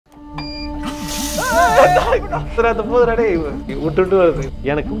விட்டு வருது.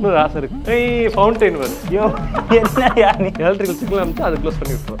 எனக்கு இன்னொரு ஆசை இருக்கு. ஃபவுண்டைன் வருது. எலக்ட்ரிக்கல் சிக்னல் அனுப்பிச்சு அதை க்ளோஸ்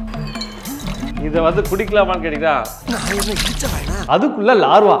பண்ணி விட்டுரும். இதை வந்து குடிக்கலாமான்னு கேட்டீங்கன்னா அதுக்குள்ள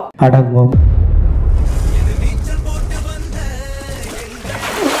லார்வா அடங்கும்.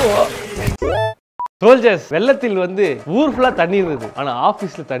 சோல்ஜர்ஸ், வெள்ளத்தில் வந்து ஊர் ஃபுல்லா தண்ணி இருந்தது, ஆனா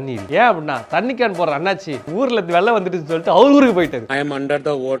ஆபீஸ்ல தண்ணி இல்லை. ஏன் அப்படின்னா தண்ணி கேன் போற அண்ணாச்சி ஊர்ல வெள்ளம் வந்துட்டு சொல்லிட்டு அவர் ஊருக்கு போயிட்டாரு. I am under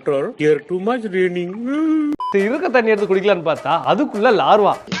the water, here too much raining. இருக்க தண்ணி எடுத்து குடிக்கலான்னு பார்த்தா அதுக்குள்ள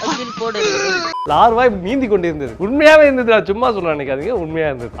லார்வா லார்வா மீந்தி கொண்டு இருந்தது. உண்மையாவே இருந்தது, சும்மா சொல்ல நினைக்காதீங்க, உண்மையா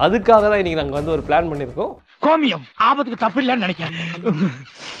இருந்தது. அதுக்காக தான் இன்னைக்கு நாங்க வந்து ஒரு பிளான் பண்ணிருக்கோம். கோமியம் ஆபத்துக்கு தப்பு இல்லன்னு நினைக்கிறேன்.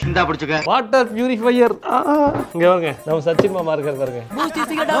 இந்தா பிடிச்சுக்க. Water purifier. இங்க பாருங்க, நம்ம சச்சின் மாமா இருக்காரு பாருங்க.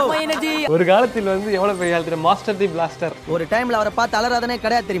 ஒரு காலத்தில் வந்து எவ்வளவு பெரிய ஆள் தெரியும், மாஸ்டர் தி பிளாஸ்டர். ஒரு டைம்ல அவரை பார்த்து அலறாதனே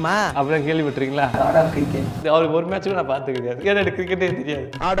கிடையாது தெரியுமா? அப்புறம் கேள்விப்பட்டிருக்கீங்களா? அவருக்கு ஒரு மேட்ச் நான் பார்த்து கிடையாது, எனக்கு கிரிக்கெட்டே தெரியாது.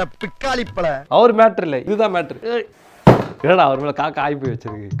 ஆட பிக்காளிப்பல. அவர் மேட்டர் இல்லை, இதுதான் மேட்டர். என்னடா அவர் மேல காக்கா ஆகி போய்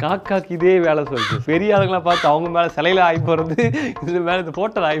வச்சிருக்கு. காக்காக்கு இதே வேலை சொல்லுது. பெரிய ஆளுங்களாம் பார்த்து அவங்க மேல சிலையில ஆகி போறது, இது மேல இந்த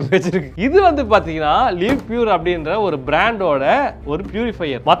போட்டர் ஆகி போய் வச்சிருக்கு. இது வந்து பாத்தீங்கன்னா லிவ் பியூர் அப்படின்ற ஒரு பிராண்டோட ஒரு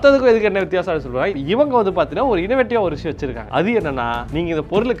பியூரிஃபையர். மத்ததுக்கும் இதுக்கு என்ன வித்தியாசம் சொல்றாங்க, இவங்க வந்து பாத்தீங்கன்னா ஒரு இனோவேட்டிவா ஒரு விஷயம் வச்சிருக்காங்க. அது என்னன்னா, நீங்க இந்த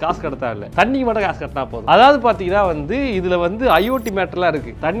பொருளுக்கு காசு கட்டா இல்ல, தண்ணிக்கு மட்டும் காசு கட்டினா போதும். அதாவது பாத்தீங்கன்னா வந்து இதுல வந்து IoT மேட்டர்லாம்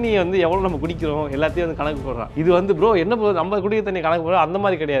இருக்கு. தண்ணி வந்து எவ்வளவு நம்ம குடிக்கிறோம் எல்லாத்தையும் வந்து கணக்கு போடுறோம். இது வந்து ப்ரோ என்ன நம்ம குடிக்கிற தண்ணி கணக்கு போடுறோம் அந்த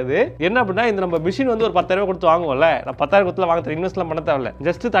மாதிரி கிடையாது. என்ன அப்படின்னா, இந்த நம்ம மிஷின் வந்து ஒரு 10,000 கொடுத்து வாங்குவோம்ல, 10,000 வாங்க இன்வெஸ்ட்லாம் பண்ண தேவையில்ல.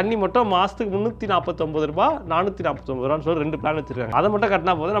 ஜஸ்ட் தண்ணி மட்டும் மாசத்துக்கு 349 ரூபாய் 449 ரூபான்னு சொல்லி 2 பிளான் வச்சிருக்காங்க. அதை மட்டும்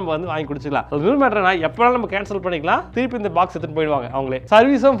கட்டினா போது நம்ம வந்து வாங்கி குடிச்சிக்கலாம். அது மேட்டர்னா எப்பனாலும் நம்ம கேன்சல் பண்ணிக்கலாம், திருப்பி இந்த பாக்ஸ் எடுத்துட்டு போயிடுவாங்க அவங்களே.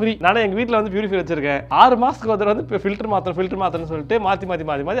 சர்வீஸும் ஃப்ரீ. நான் எங்க வீட்டில் வந்து பியூரிஃபை வச்சிருக்கேன். 6 மாசத்துக்கு ஒரு வந்து ஃபில்டர் மாத்தணும்னு சொல்லிட்டு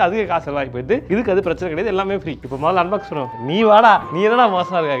மாத்தி அதுக்கு காசு செலவாகி போயிட்டு, இதுக்கு அது பிரச்சனை கிடையாது, எல்லாமே ஃப்ரீ. இப்போ முதல்ல அன்பாக்ஸ் பண்ணுவோம். நீ வாடா, நீ என்னடா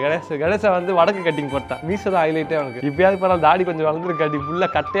மோசமா இருக்க. கணேசா வந்து வடக்கு கட்டிங் போட்டான், மீசதான் ஹைலைட்டே அவனுக்கு. இப்பயாவது பரவாயில்ல, தாடி கொஞ்சம் வளர்ந்துருக்கு, கட்டி ஃபுல்லா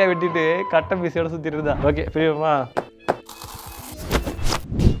கட்டையா வெட்டிட்டு கட்டை மீசையோட சுத்திட்டு இருந்தா. ஓகே, பிரியமா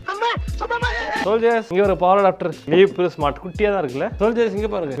சோல்ஜர்ஸ், இங்க ஒரு power adapter leave pure smart குட்டியா தான் இருக்குல்ல. சோல்ஜர்ஸ் இங்க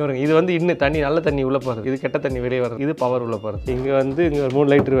பாருங்க, இது வந்து இன்னும் தண்ணி நல்ல தண்ணி உள்ள பாருங்க, இது கெட்ட தண்ணி வெளியே வரும், இது பவர் உள்ள பாருங்க. இங்க வந்து இங்க ஒரு 3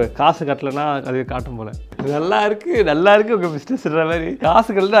 லைட் இருக்கு. காசு கட்டலன்னா அதுவே காட்டும் போல. நல்லா இருக்கு உங்க பிசினஸ் மாதிரி. காசு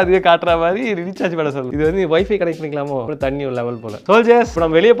கட்டல அதுவே காட்டுற மாதிரி ரீசார்ஜ் பண்ண சொல்லு. இது வந்து வைஃபை கனெக்ட் பண்ணிக்கலாமோ, தண்ணி லெவல் போல. சோல்ஜர்ஸ்,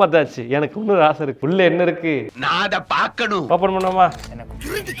 நம்ம வெளியே பார்த்தாச்சு. எனக்கு இன்னொரு ஆசை இருக்கு. உள்ள என்ன இருக்கு நான் அதை பார்க்கணும். ஓபன் பண்ணோமா?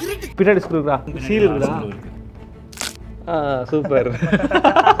 பின்னாடி ஸ்க்ரூடா சீல் இருக்குடா. சூப்பர்.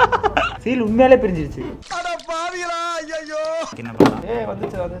 சீல் உண்மையாலே பிரிஞ்சிருச்சு.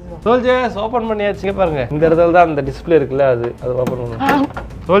 சோல்ஜர்ஸ், ஓபன் பண்ணியாச்சுங்க பாருங்க. இந்த இடத்துல தான் அந்த டிஸ்பிளே இருக்குல்ல, அது ஓபன் பண்ணணும்.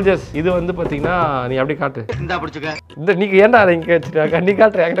 சோல்ஜர்ஸ், இது வந்து பாத்தீங்கன்னா நீ அப்படியே காட்டு. இந்தா பிடிச்சுக்க. இந்த நீங்க ஏன்டா இங்க வச்சிருக்க, நீ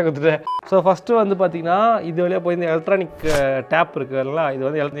காட்டுற என்கிட்ட கொடுத்துட்ட. ஸோ ஃபர்ஸ்ட் வந்து பாத்தீங்கன்னா இது வழியா போய் இந்த எலக்ட்ரானிக் டேப் இருக்குல்ல, இது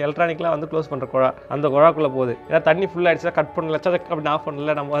வந்து எலக்ட்ரானிக்லாம் வந்து க்ளோஸ் பண்ற குழா, அந்த குழாக்குள்ள போகுது. ஏன்னா தண்ணி ஃபுல் ஆயிடுச்சுன்னா கட் பண்ணல, அப்படி ஆஃப்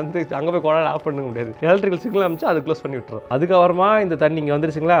பண்ணல, நம்ம வந்து அங்க போய் குழா ஆஃப் பண்ண முடியாது. எலக்ட்ரிக்கல் சிக்னல் அனுப்பிச்சு அது க்ளோஸ் பண்ணி விட்டுரும். அதுக்கப்புறமா இந்த தண்ணி இங்க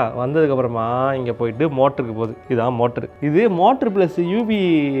வந்துருச்சுங்களா, வந்ததுக்கு அப்புறமா இங்க போயிட்டு மோட்டருக்கு போகுது. இதான் மோட்டர். இது மோட்டர் பிளஸ் யூவி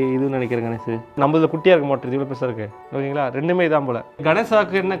இதுன்னு நினைக்கிறேன் கணேஷ். நம்ம இதுல குட்டியா இருக்கு மோட்டர், இவ்வளவு பெருசா இருக்கு ஓகேங்களா. ரெண்டுமே இதான் போல.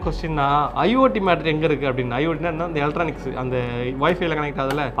 கணேஷாக்கு என்ன கொஸ்டின்னா, IoT மேட்டர் எங்க இருக்கு அப்படின்னு. IoTனா அந்த எலக்ட்ரானிக்ஸ், அந்த வைஃபைல கனெக்ட்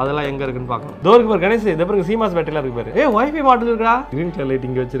ஆகுதுல, அதெல்லாம் எங்க இருக்குன்னு பார்க்கணும். டோருக்கு பாரு கணேஷ், இந்த பாருங்க சீமாஸ் பேட்டரிலாம் இருக்கு பாரு. வைஃபை மாடல் இருக்கா, கிரீன் கலர் லைட்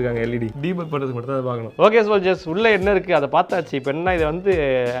இங்க வச்சிருக்காங்க, LED டீபக் பண்றதுக்கு மட்டும் தான் பார்க்கணும். ஓகே சோல்ஜர்ஸ், உள்ள என்ன இருக்கு அதை பார்த்தாச்சு. இப்போ என்ன இதை வந்து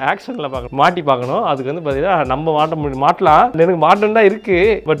ஆக்ஷன்ல பார்க்கணும், மாட்டி பார்க்கணும். அதுக்கு வந்து பாத்தீங்கன்னா நம்ம மாட்டலாம். எனக்கு மாட்டம் தான் இருக்கு,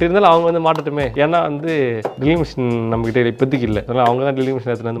 பட் இருந்தாலும் அவங்க வந்து மாட்டட்டுமே. ஏன்னா வந்து ட்ரில்லிங் மிஷின் நம்ம கிட்ட இப்போதைக்கு இல்லை, அதனால அவங்க தான் ட்ரில்லிங்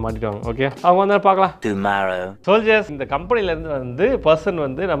மிஷின் எடுத்துட்டு வந்து மாட்டிடுவாங்க. ஓகே, அவங்க வந்து பார்க்கலாம். சோல்ஜர்ஸ், இந்த கம்பெனில இருந்து வந்து பர்சன்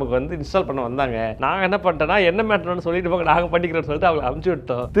வந்து நமக்கு வந்து இன்ஸ்டால் பண்ண வந்தாங்க. நாங்க என்ன பண்ணிட்டோம்னா, என்ன மேட்டர்னு சொல்லிட்டு போங்க, நாங்க பண்ணிக்கிறோம்னு சொல்லிட்டு அவங்க அனுப்பிச்சு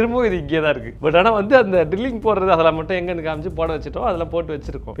விட்டோம். திரும்பவும் இது இங்கே தான் இருக்கு. பட் ஆனால் வந்து அந்த ட்ரில்லிங் போடுறது அதெல்லாம் மட்டும் எங்க காமிச்சு போட வச்சுட்டோம், அதெல்லாம் போட்டு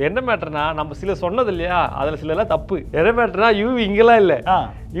வச்சிருக்கோம். என்ன மேட்டர்னா, நம்ம சில சொன்னது இல்லையா, அதுல சில எல்லாம் தப்பு. என்ன மேட்டர்னா, யூவி இங்கெல்லாம் இல்ல,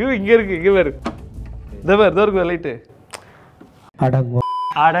 யூவி இங்க இருக்கு. இங்க வேறு இந்த வேறு தோருக்கு லைட்டு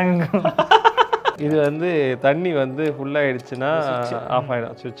அடங்கும். இது வந்து தண்ணி வந்து ஃபுல் ஆயிடுச்சுன்னா ஆஃப்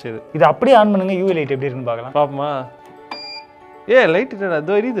ஆயிடும் சுவிட்ச். இது அப்படியே ஆன் பண்ணுங்க, யூவி லைட் எப்படி இருக்குன்னு பார்க்கலாம். பாப்போமா? லைட் என்னடா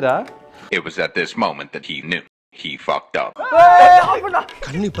இதோ எரியுதுடா. It was at this moment that he knew he fucked up.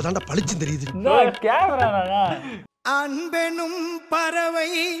 கண்ணு இப்பதான்டா பளிச்சு தெரியுது. கேமராடா. அன்பெனும் பறவை.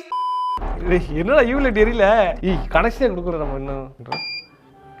 என்னடா யூவி லைட் எரியல. கனெக்ஷன் கொடுக்குறோம் நம்ம இன்னும்.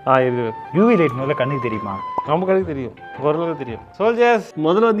 இது யூவி லைட் முதல்ல கண்ணுக்கு தெரியுமா? நம்ம கணக்கு தெரியும், ஓரளவுக்கு தெரியும். சோல்ஜர்ஸ்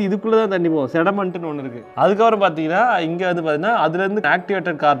முதல்ல வந்து இதுக்குள்ளே தான் தண்ணி போகும், செடமெண்ட்னு ஒன்று இருக்குது. அதுக்கப்புறம் பார்த்தீங்கன்னா இங்கே வந்து பார்த்தீங்கன்னா அதுலேருந்து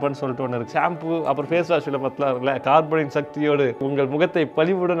ஆக்டிவேட்டட் கார்பன் சொல்லிட்டு ஒன்று இருக்குது. ஷாம்பு அப்புறம் ஃபேஸ் வாஷ் மத்தலாம் இருக்குல்ல, கார்பனின் சக்தியோடு உங்கள் முகத்தை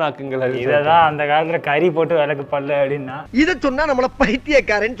பளிவுடன் ஆக்குங்கள். இதான் அந்த காலத்தில் கறி போட்டு விளக்கு பல்ல அப்படின்னா இதை சொன்னா நம்மள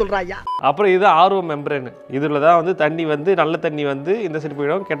பைத்தியக்காரன்னு சொல்றாயா. அப்புறம் இது RO மெம்பரேன். இதில் தான் வந்து தண்ணி வந்து நல்ல தண்ணி வந்து இந்த சைடு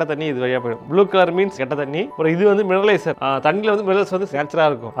போயிடும், கெட்ட தண்ணி இது வழியாக போயிடும். ப்ளூ கலர் மீன்ஸ் கெட்ட தண்ணி. அப்புறம் இது வந்து மினரலைசர். தண்ணியில் வந்து மினரல்ஸ் வந்து நேச்சுரலாக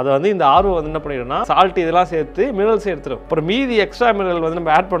இருக்கும். அதை வந்து இந்த RO வந்து என்ன பண்ணிடும்னா சால்ட் இதெல்லாம் சேர்த்து மினரல்ஸ் எடுத்துரும். அப்புறம் மீதி எக்ஸ்ட்ரா மினரல் வந்து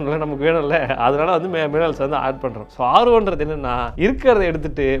நம்ம ஆட் பண்ணல, நமக்கு வேணும்ல, அதனால வந்து மினரல்ஸ் வந்து ஆட் பண்ணுறோம். ஸோ ROன்றது என்னன்னா இருக்கிறத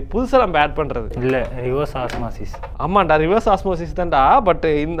எடுத்துட்டு புதுசாக நம்ம ஆட் பண்ணுறது இல்லை, ரிவர்ஸ் ஆஸ்மாசிஸ். ஆமாண்டா, ரிவர்ஸ் ஆஸ்மோசிஸ் தான்டா. பட்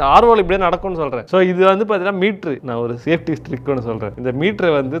இந்த ROவில் இப்படியே நடக்கும்னு சொல்கிறேன். ஸோ இது வந்து பார்த்தீங்கன்னா மீட்ரு. நான் ஒரு சேஃப்டி ஸ்ட்ரிக்னு சொல்கிறேன். இந்த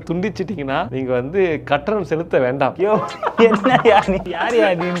மீட்டரை வந்து துண்டிச்சிட்டிங்கன்னா நீங்கள் வந்து கட்டணம் செலுத்த வேண்டாம். யார்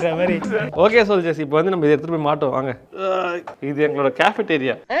யாருன்ற மாதிரி. ஓகே சோல்ஜர்ஸ், இப்போ வந்து நம்ம இதை எடுத்துட்டு போய் மாட்டோம் வாங்க. இது எங்களோட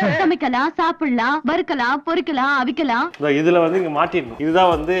கேஃபெட்டேரியா. சமைக்கலாம், சாப்பிடலாம், வறுக்கலாம், பொரிக்கலாம், அவிக்கலாம். இதுல வந்து இங்க மாட்டிடணும்.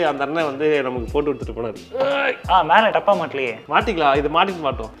 இதுதான் வந்து அந்த அண்ணன் வந்து நமக்கு போட்டு கொடுத்துட்டு போனாரு. மேலே டப்பா மாட்டலையே. மாட்டிக்கலாம், இது மாட்டிட்டு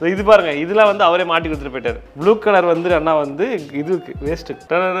மாட்டோம். இது பாருங்க, இதுல வந்து அவரே மாட்டி கொடுத்துட்டு போயிட்டாரு. ப்ளூ கலர் வந்து அண்ணா வந்து இதுக்கு வேஸ்ட்.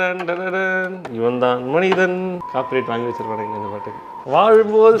 இவன் தான் மனிதன். காப்பிரைட் வாங்கி வச்சிருப்பாங்க இந்த பாட்டுக்கு.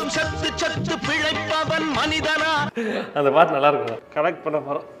 வாழும்போது அந்த பாட்டு நல்லா இருக்கும். கனெக்ட் பண்ண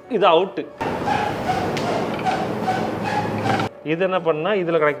போறோம். இது அவுட்டு. இது என்ன பண்ணா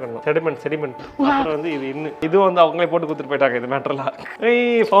இதுல கனெக்ட் பண்ணணும். செடிமெண்ட். அப்புறம் வந்து இது இன்னும் இது வந்து அவங்களே போட்டு கொடுத்துட்டு போயிட்டாங்க. இது மேட்டர்லாம்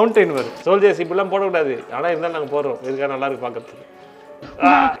ஃபவுண்டைன் வரும். சோல்ஜர்ஸ் இப்படிலாம் போடக்கூடாது, ஆனா இருந்தாலும் நாங்கள் போடுறோம். இதுக்காக நல்லா இருக்கு பார்க்கறதுக்கு.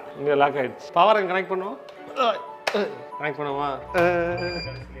 இங்கே லாக் ஆயிடுச்சு. பவர் கனெக்ட் பண்ணுவோம். கனெக்ட் பண்ணுவா.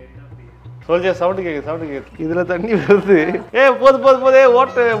 சோல்ஜர் சவுண்டு கேட்குது. இதுல தண்ணி வருது. போது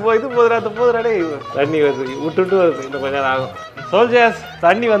ஓட்டு இது போதுடா, அது போதுடாடே. தண்ணி வருது, விட்டு வருது. இன்னும் கொஞ்ச நேரம் ஆகும். சோல்ஜர்ஸ்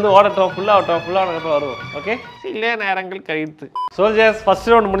தண்ணி வந்து ஓடட்டும், ஃபுல்லாக ஆனதுக்கப்புறம் வருவோம். ஓகே, சில நேரங்கள் கழித்து. சோல்ஜர்ஸ்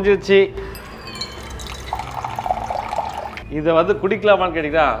ஃபர்ஸ்ட் ரவுண்ட் முடிஞ்சிருச்சு. இதை வந்து குடிக்கலாமான்னு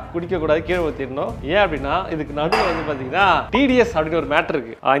கேட்டீங்கன்னா குடிக்கக்கூடாது, கீழே ஊற்றிடணும். ஏன் அப்படின்னா இதுக்கு நடுவில் வந்து பார்த்தீங்கன்னா TDS அப்படின்னு ஒரு மேட்டர்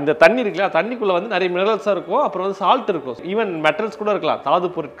இருக்கு. இந்த தண்ணி இருக்குல்ல, தண்ணிக்குள்ள வந்து நிறைய மினரல்ஸாக இருக்கும், அப்புறம் வந்து சால்ட் இருக்கும், ஈவன் மெட்டல்ஸ் கூட இருக்கலாம், தாது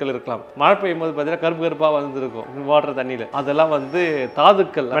பொருட்கள் இருக்கலாம். மழை பெய்யும் போது பார்த்தீங்கன்னா கருப்பாக வந்துருக்கும் வாட்டர் தண்ணியில். அதெல்லாம் வந்து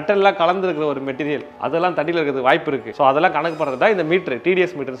தாதுக்கள் மெட்டல்லாம் கலந்துருக்கிற ஒரு மெட்டீரியல், அதெல்லாம் தண்ணியில் இருக்கிறது வாய்ப்பு இருக்கு. ஸோ அதெல்லாம் கணக்கு பண்ணுறது தான் இந்த மீட்டர்,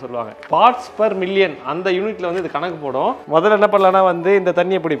 TDS மீட்டர் சொல்லுவாங்க. பார்ட்ஸ் பர் மில்லியன் அந்த யூனிட்ல வந்து இது கணக்கு போடும். முதல்ல என்ன பண்ணலாம்னா வந்து இந்த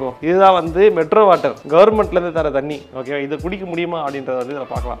தண்ணியை பிடிப்போம். இதுதான் வந்து மெட்ரோ வாட்டர், கவர்மெண்ட்லேருந்து தர தண்ணி. ஓகே, இது குடிக்க முடியுமா அப்படின்றத வந்து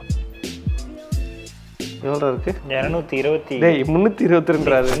இதில் பார்க்கலாம். எவ்வளோ இருக்கு? 322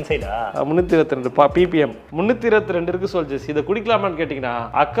 ppm 322 இருக்கு சோல்ஜர்ஸ். இதை குடிக்கலாமான்னு கேட்டீங்கன்னா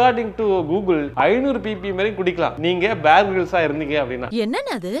அக்கார்டிங் டு கூகுள் 500 ppm வரைக்கும் குடிக்கலாம். நீங்க பேர் கிரில்ஸா இருந்தீங்க அப்படின்னா.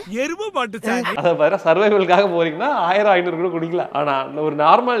 என்னன்னு அது? எருமை மாட்டு சாணி. அதை வேற சர்வைவலுக்காக போறீங்கன்னா 1000-500 கூட குடிக்கலாம். ஆனா ஒரு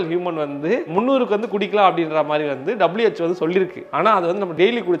நார்மல் ஹியூமன் வந்து 300க்கு வந்து குடிக்கலாம் அப்படின்ற மாதிரி வந்து WHO வந்து சொல்லியிருக்கு. ஆனா அது வந்து நம்ம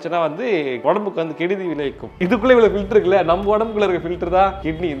டெய்லி குடிச்சோன்னா வந்து உடம்புக்கு வந்து கெடுதி விளைவிக்கும். இதுக்குள்ள இவ்வளவு ஃபில்டர் இருக்குல்ல, நம்ம உடம்புக்குள்ள இருக்க ஃபில்டர் தான்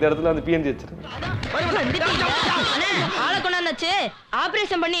கிட்னி. இந்த இடத்துல வந்து PNG வச்சிருக்கு.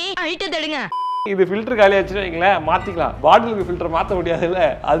 ஆபரேஷன் பண்ணி ஹைட் எடுங்க. இது ஃபில்டர் காலியாச்சுன்னு வைங்களேன், மாத்திக்கலாம். பாட்டிலுக்கு ஃபில்டர் மாற்ற முடியாதுல்ல,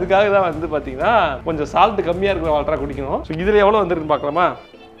 அதுக்காக தான் வந்து பார்த்தீங்கன்னா கொஞ்சம் சால்ட் கம்மியாக இருக்கிற வாட்டராக குடிக்கணும். ஸோ இதில் எவ்வளோ வந்துருக்குன்னு பார்க்கலாமா?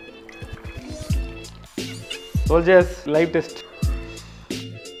 சோல்ஜர்ஸ் லைவ் டெஸ்ட்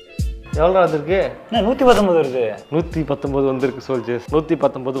எவ்வளோ வந்திருக்கு? 119 வருது. 119 வந்திருக்கு சோல்ஜர்ஸ்.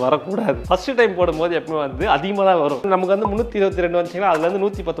 119 வரக்கூடாது. ஃபர்ஸ்ட் டைம் போடும்போது எப்பவுமே வந்து அதிகமாக தான் வரும். நமக்கு வந்து 322 வந்துச்சுன்னா அதுல இருந்து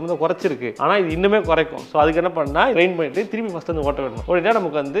 119 குறைச்சிருக்கு. ஆனால் இது இன்னுமே குறைக்கும். ஸோ அதுக்கு என்ன பண்ணா ட்ரெயின் பண்ணிட்டு திரும்பி ஃபர்ஸ்ட் வந்து ஓட்ட வேணும். ஓடிட்டா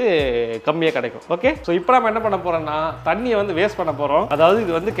நமக்கு வந்து கம்மியாக கிடைக்கும். ஓகே, ஸோ இப்போ நம்ம என்ன பண்ண போறோம்னா தண்ணியை வந்து வேஸ்ட் பண்ண போறோம். அதாவது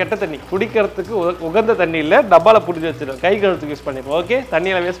இது வந்து கெட்ட தண்ணி, குடிக்கிறதுக்கு உகந்த தண்ணி இல்லை, டப்பால பிடிச்சி வச்சிடும், கை கழுத்துக்கு யூஸ் பண்ணிப்போம். ஓகே,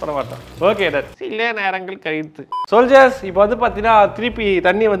 தண்ணியில வேஸ்ட் பண்ண மாட்டோம். ஓகே, சில நேரங்கள் கழித்து. சோல்ஜர்ஸ் இப்போ வந்து பார்த்தீங்கன்னா திருப்பி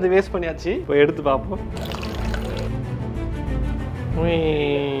தண்ணியை வந்து வேஸ்ட் பண்ணியாச்சு. இப்போ எடுத்து பார்ப்போம்.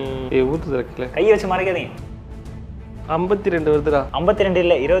 ஊத்து இருக்குல்ல, கையை வச்சு மறைக்காதீங்க. 52 வருதுடா. 52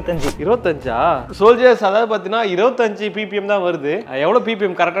 இல்ல 25. 25ஆ? சோல்ஜர்ஸ் அதாவது பார்த்தீங்கன்னா 25 ppm தான் வருது. எவ்வளோ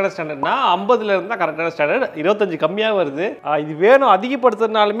ppm கரெக்டான ஸ்டாண்டர்ட்னா 50ல இருந்தா கரெக்டான ஸ்டாண்டர்ட். 25 கம்மியாக வருது. இது வேணும்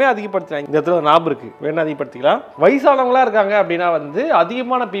அதிகப்படுத்துறதுனாலுமே அதிகப்படுத்தலாம். இந்த இடத்துல ஞாபகம் இருக்கு, வேணும் அதிகப்படுத்திக்கலாம். வயசானவங்களா இருக்காங்க அப்படின்னா வந்து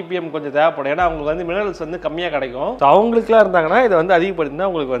அதிகமான ppm கொஞ்சம் தேவைப்படும். ஏன்னா அவங்களுக்கு வந்து மினரல்ஸ் வந்து கம்மியாக கிடைக்கும். ஸோ அவங்களுக்குலாம் இருந்தாங்கன்னா இதை வந்து அதிகப்படுத்தினா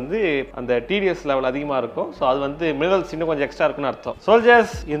உங்களுக்கு வந்து அந்த TDS லெவல் அதிகமாக இருக்கும். ஸோ அது வந்து மினரல்ஸ் இன்னும் கொஞ்சம் எக்ஸ்ட்ரா இருக்குன்னு அர்த்தம்.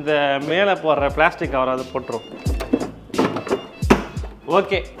 சோல்ஜர்ஸ் இந்த மேலே போடுற பிளாஸ்டிக் கவர் அது போட்டுரும்.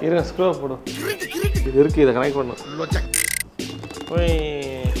 ஓகே, இருங்க ஸ்க்ரூ போடும். இது இருக்கு, இதை கனெக்ட் பண்ணும்.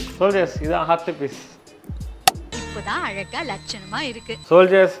 சோல்ஜர்ஸ் இதான் ஹார்ட் பீஸ். இப்ப இப்பதான் அழகா லட்சணமா இருக்கு.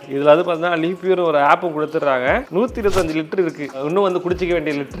 சோல்ஜர்ஸ் இதுல வந்து பார்த்தீங்கன்னா லீஃப் பியூர் ஒரு ஆப்பும் கொடுத்துட்றாங்க. 125 லிட்டர் இருக்கு. இன்னும் வந்து குடிச்சிக்க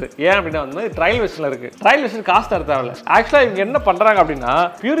வேண்டிய லிட்டர். ஏன் அப்படின்னா வந்து ட்ரையல் வெர்ஷன்ல இருக்கு. ட்ரையல் வெர்ஷன் காஸ்ட் தேவையில்ல. ஆக்சுவலா இவங்க என்ன பண்றாங்க அப்படின்னா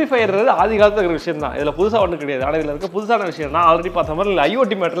பியூரிஃபையர் ஆதி காலத்துல இருக்கிற விஷயம் தான். இதுல புதுசா ஒன்றும் கிடையாது. ஆனால் இதுல இருக்க புதுசான விஷயம்னா ஆல்ரெடி பார்த்த மாதிரி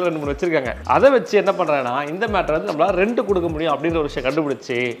IoT மேட்டர்ல 2-3 வச்சிருக்காங்க. அதை வச்சு என்ன பண்றாங்கன்னா இந்த மேட்டர் வந்து நம்மளால ரெண்ட் கொடுக்க முடியும் அப்படின்ற ஒரு விஷயம்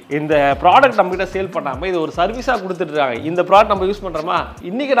கண்டுபிடிச்சு இந்த ப்ராடக்ட் நம்ம கிட்ட சேல் பண்ணாம இது ஒரு சர்வீஸா கொடுத்துட்டு இருக்காங்க. இந்த ப்ராடக்ட் நம்ம யூஸ் பண்றோமா,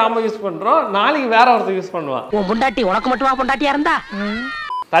 இன்னைக்கு நாம யூஸ் பண்றோம், நாளைக்கு வேற ஒருத்தர் யூஸ் பண்ணுவான். உன் பொண்டாட்டி உனக்கு மட்டுமா பொண்டாட்டியா இருந்தா?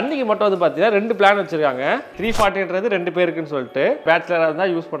 தண்ணிக்கு மட்டும் வந்து பார்த்தீங்கன்னா 2 பிளான் வச்சிருக்காங்க. 340ன்றது 2 பேருக்குன்னு சொல்லிட்டு பேச்சுலராக இருந்தால்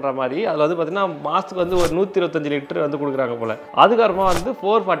யூஸ் பண்ணுற மாதிரி. அதில் வந்து பார்த்தீங்கன்னா மாதத்துக்கு வந்து ஒரு 125 லிட்டர் வந்து கொடுக்குறாங்க போல. அதுக்கப்புறமா வந்து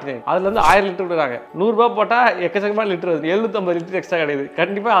 449 அதில் வந்து 1000 லிட்டர் கொடுக்குறாங்க. 100 ரூபா போட்டால் எக்கச்சக்கமான லிட்டர் வருது. 750 லிட்டர் எக்ஸ்ட்ரா கிடையாது.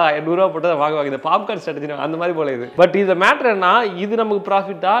 கண்டிப்பாக 100 ரூபா போட்டு வாங்குவாங்க. இந்த பாப்கார்ன் ஸ்ட்ராட்டஜி அந்த மாதிரி போல இது. பட் இந்த மேட்டர் என்ன, இது நமக்கு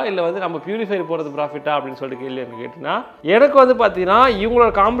ப்ராஃபிட்டா இல்லை வந்து நம்ம பியூரிஃபையர் போகிறது ப்ராஃபிட்டா அப்படின்னு சொல்லிட்டு கேள்வி எனக்கு கேட்டிங்கன்னா எனக்கு வந்து பார்த்தீங்கன்னா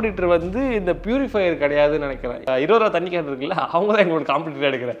இவங்களோட காம்படிட்டர் வந்து இந்த பியூரிஃபையர் கிடையாதுன்னு நினைக்கிறேன். 20 ரூபா தண்ணி கேன் இருக்குல்ல, அவங்க தான் எங்களோட காம்படிட்டர்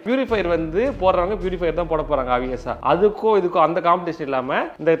எடுக்கிறேன். பியூரிஃபையர் வந்து போடுறவங்க பியூரிஃபையர் தான் போட போறாங்க ஆப்வியஸா. அதுக்கும் இதுக்கும் அந்த காம்படிஷன் இல்லாம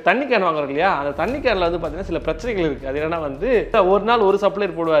இந்த தண்ணி கேன் வாங்குறோம் இல்லையா, அந்த தண்ணி கேன்ல வந்து பாத்தீங்கன்னா சில பிரச்சனைகள் இருக்கு. அது என்னன்னா வந்து ஒரு நாள் ஒரு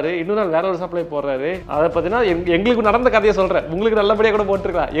சப்ளையர் போடுவாரு, இன்னொரு நாள் வேற ஒரு சப்ளை போடுறாரு. அதை பாத்தீங்கன்னா எங்களுக்கு நடந்த கதையை சொல்றேன், உங்களுக்கு நல்லபடியா கூட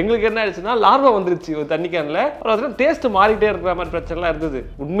போட்டுருக்கலாம். எங்களுக்கு என்ன ஆயிடுச்சுன்னா லார்வா வந்துருச்சு ஒரு தண்ணி கேன்ல. டேஸ்ட் மாறிட்டே இருக்கிற மாதிரி பிரச்சனை எல்லாம் இருந்தது.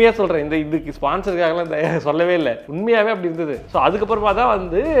 உண்மையா சொல்றேன், இந்த இதுக்கு ஸ்பான்சருக்காக சொல்லவே இல்லை, உண்மையாவே அப்படி இருந்தது. ஸோ அதுக்கப்புறமா தான்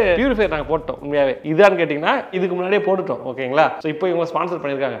வந்து பியூரிஃபையர் நாங்கள் போட்டோம். உண்மையாவே இதான்னு கேட்டீங்கன்னா இதுக்கு முன்னாடியே போட்டுட்டோம். ஓகேங்களா? ஸோ இப்போ இவங்க ஸ்பான்சர்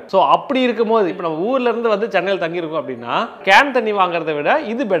பண்ணியிருக்காங்க. ஸோ அப்படி இருக்கும்போது இப்போ நம்ம ஊர்ல இருந்து வந்து சென்னையில் தங்கியிருக்கோம் அப்படின்னா கேன் தண்ணி வாங்குறதை விட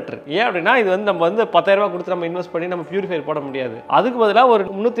இது பெட்டர். ஏன் அப்படின்னா இது வந்து நம்ம வந்து 10,000 ரூபாய் கொடுத்து நம்ம இன்வெஸ்ட் பண்ணி நம்ம பியூரிஃபையர் போட முடியாது. அதுக்கு பதிலாக ஒரு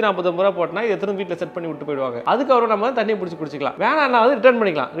 349 ரூபாய் போட்டோம்னா இது எத்தனை வீட்டில் செட் பண்ணி விட்டு போயிடுவாங்க. அதுக்கப்புறம் நம்ம தண்ணியை பிடிச்சி குடிச்சிக்கலாம். வேணாம் வந்து ரிட்டர்ன்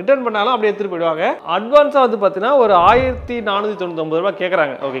பண்ணிக்கலாம். ரிட்டர்ன் பண்ணாலும் அப்படியே எடுத்துட்டு போயிடுவாங்க. அட்வான்ஸாக வந்து பார்த்தீங்கன்னா ஒரு 1499 ரூபாய்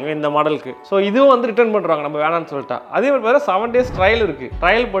கேட்குறாங்க. ஓகேங்க இந்த மாடலுக்கு. ஸோ இதுவும் வந்து ரிட்டர்ன் பண்ணுறாங்க நம்ம வேணாம்னு சொல்லிட்டா. அதே மாதிரி 7 days ட்ரையல் இருக்கு.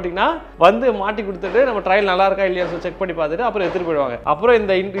 ட்ரையல் போட்டிங்கன்னா வந்து மாட்டி கொடுத்துட்டு நம்ம ட்ரையல் நல்லா இருக்கா இல்லையா செக் பண்ணி பார்த்துட்டு அப்புறம் எடுத்துட்டு போயிடுவாங்க. அப்புறம் இந்த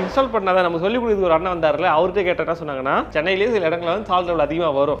இன்ஸ்டால் பண்ணாத நம்ம சொல்லி கொடுத்து ஒரு அண்ணன் வந்தாருல, அவர்கிட்ட கேட்டா சொன்னாங்கன்னா சென்னையிலேயே சில இடங்களில் வந்து சால்ட் லெவல்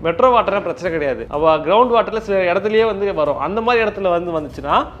அதிகமாக வரும். மெட்ரோ வாட்டர்னா பிரச்சனை கிடையாது. அவ கிரவுண்ட் வாட்டர்ல சில இடத்துலயே வந்து வரும். அந்த மாதிரி இடத்துல வந்து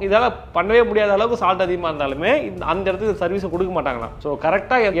வந்துச்சுன்னா இதால பண்ணவே முடியாத அளவுக்கு சால்ட் அதிகமாக இருந்தாலுமே அந்த இடத்துல சர்வீஸ் கொடுக்க மாட்டாங்களாம். ஸோ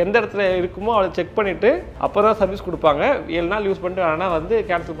கரெக்டாக எந்த இடத்துல இருக்குமோ அதை செக் பண்ணிட்டு அப்பதான் சர்வீஸ் கொடுப்பாங்க. 7 நாள் யூஸ் பண்ணிட்டு வேணா வந்து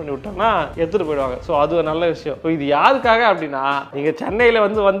கேன்சல் பண்ணி விட்டோம்னா எடுத்துட்டு போயிடுவாங்க. ஸோ அது ஒரு நல்ல விஷயம். இது யாருக்காக அப்படின்னா நீங்க சென்னையில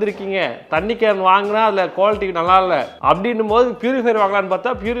வந்து வந்திருக்கீங்க, தண்ணி கேன் வாங்கினா அதுல குவாலிட்டி நல்லா இல்லை அப்படின்னும் போது பியூரிஃபையர் வாங்கலான்னு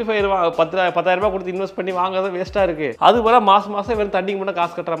பார்த்தா பியூரிஃபையர் 10,000 ரூபாய் கொடுத்து இன்வெஸ்ட் பண்ணி வாங்குறது வேஸ்டா இருக்கு. அது போல மாசம் வெறும் தண்ணிக்கு மட்டும்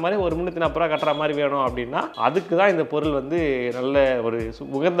காசு கட்டுற மாதிரி ஒரு 340 ரூபாய் கட்டுற மாதிரி வேணும் அப்படின்னா அதுக்கு தான் இந்த பொருள் வந்து நல்ல ஒரு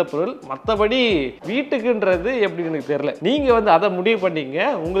உகந்த பொருள். மற்றபடி வீட்டுக்குன்றது எப்படி எனக்கு தெரியல. நீங்க வந்து அதை முடிவு பண்ணீங்க.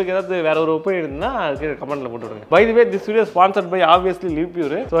 உங்களுக்கு ஏதாவது வேற ஒரு ஒப்பீனியன் இருந்தா கமெண்ட்ல போட்டு விடுங்க. By the way this video sponsored by obviously live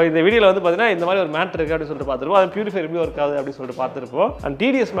pure. So இந்த வீடியோல வந்து பார்த்தீங்கன்னா இந்த மாதிரி ஒரு மேட்டர் இருக்கு அப்படின்னு சொல்லிட்டு பார்த்துருப்போம். அது பியூரிஃபையர் எப்படி ஒர்க் ஆகுது அப்படின்னு சொல்லிட்டு பார்த்துருப்போம். அண்ட்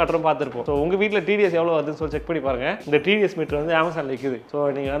டிடிஎஸ் மேட்டரும் பார்த்துருப்போம். ஸோ உங்க வீட்டில் டிடிஎஸ் எவ்வளோ வருதுன்னு சொல்லி செக் பண்ணி பாருங்க. இந்த டிடிஎஸ் மீட்டர் வந்து அமேசான்ல இருக்குது. ஸோ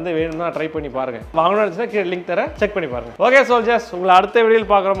நீங்க வந்து வேணும்னா ட்ரை பண்ணி பாருங்க. வாங்கணும்னு கீழே லிங்க் தரேன், செக் பண்ணி பாருங்க. ஓகே சோல்ஜர்ஸ், உங்களை அடுத்த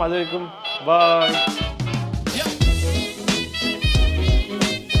வீடியோவில் பார்க்குறோம். அது வரைக்கும் பாய்.